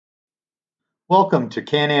Welcome to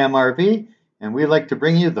canamrv, and we'd like to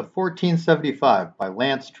bring you the 1475 by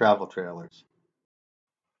Lance Travel Trailers.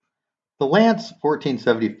 The Lance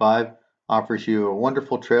 1475 offers you a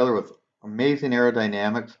wonderful trailer with amazing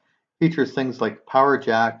aerodynamics, features things like power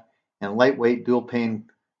jack and lightweight dual pane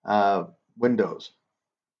windows.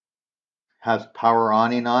 Has power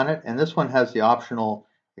awning on it, and this one has the optional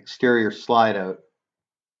exterior slide out.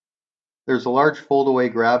 There's a large fold-away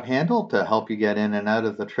grab handle to help you get in and out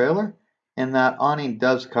of the trailer, and that awning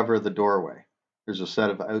does cover the doorway. There's a set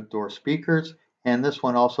of outdoor speakers, and this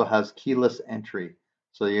one also has keyless entry.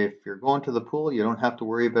 So if you're going to the pool, you don't have to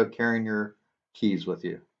worry about carrying your keys with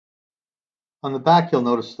you. On the back, you'll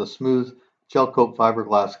notice the smooth gel coat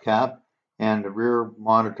fiberglass cap and a rear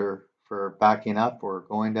monitor for backing up or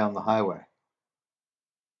going down the highway.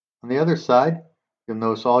 On the other side, you'll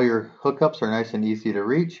notice all your hookups are nice and easy to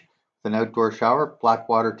reach, with an outdoor shower, black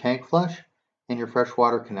water tank flush, and your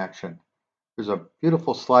freshwater connection. There's a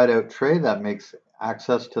beautiful slide-out tray that makes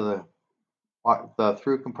access to the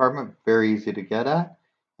through compartment very easy to get at,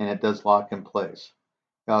 and it does lock in place.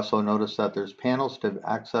 You also notice that there's panels to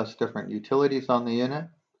access different utilities on the unit.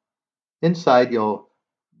 Inside, you'll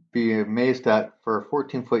be amazed at, for a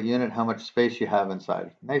 14-foot unit, how much space you have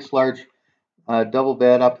inside. Nice large double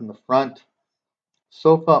bed up in the front,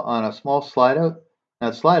 sofa on a small slide-out.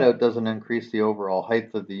 That slide-out doesn't increase the overall height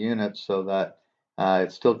of the unit, so that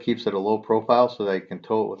it still keeps it a low profile so that you can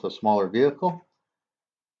tow it with a smaller vehicle.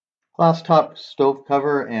 Glass top stove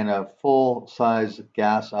cover and a full-size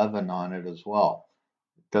gas oven on it as well.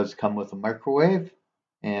 It does come with a microwave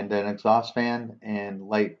and an exhaust fan and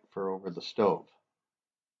light for over the stove.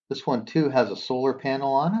 This one too has a solar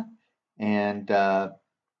panel on it, and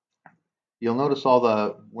you'll notice all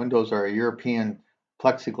the windows are a European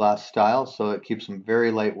plexiglass style, so it keeps them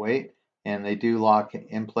very lightweight, and they do lock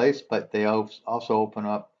in place, but they also open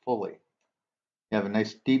up fully. You have a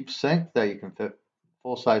nice deep sink that you can fit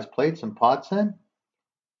full-size plates and pots in.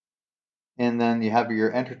 And then you have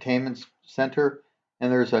your entertainment center,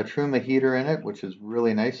 and there's a Truma heater in it, which is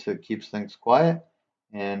really nice. It keeps things quiet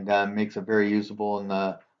and makes it very usable in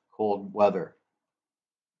the cold weather.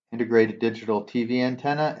 Integrated digital TV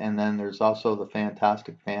antenna, and then there's also the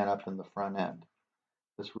fantastic fan up in the front end.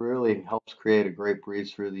 This really helps create a great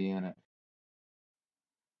breeze through the unit.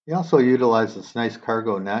 You also utilize this nice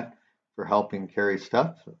cargo net for helping carry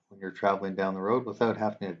stuff when you're traveling down the road without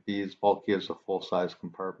having it be as bulky as a full-size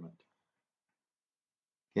compartment.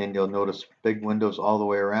 Again, you'll notice big windows all the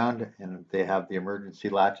way around, and they have the emergency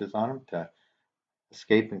latches on them to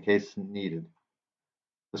escape in case needed.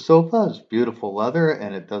 The sofa is beautiful leather,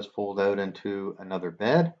 and it does fold out into another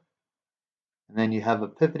bed. And then you have a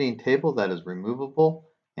pivoting table that is removable,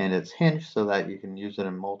 and it's hinged so that you can use it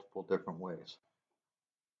in multiple different ways.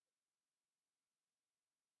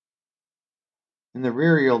 In the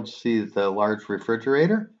rear, you'll see the large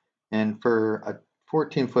refrigerator, and for a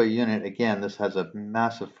 14-foot unit, again, this has a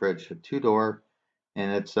massive fridge, a two-door,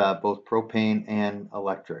 and it's both propane and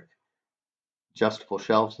electric. Adjustable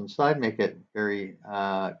shelves inside make it very,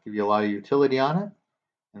 give you a lot of utility on it,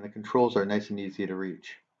 and the controls are nice and easy to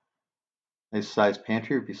reach. Nice size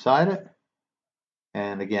pantry beside it,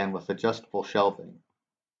 and again with adjustable shelving.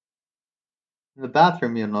 In the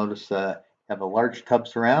bathroom, you'll notice you have a large tub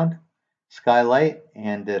surround, skylight,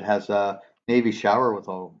 and it has a navy shower with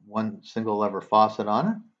one single lever faucet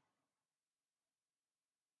on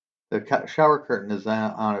it. The shower curtain is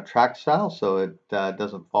on a track style, so it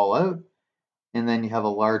doesn't fall out. And then you have a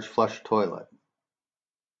large flush toilet.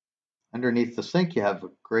 Underneath the sink, you have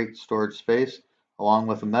a great storage space, along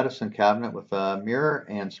with a medicine cabinet with a mirror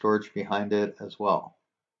and storage behind it as well.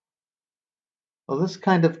 Well, this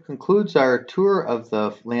kind of concludes our tour of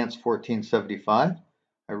the Lance 1475.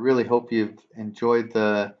 I really hope you've enjoyed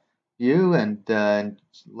the view and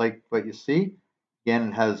like what you see. Again,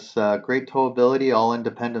 it has great towability, all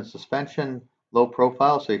independent suspension, low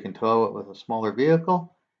profile, so you can tow it with a smaller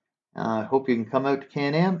vehicle. I hope you can come out to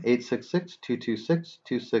Can-Am,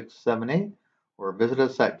 866-226-2678, or visit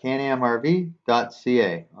us at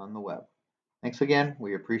canamrv.ca on the web. Thanks again.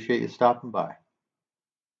 We appreciate you stopping by.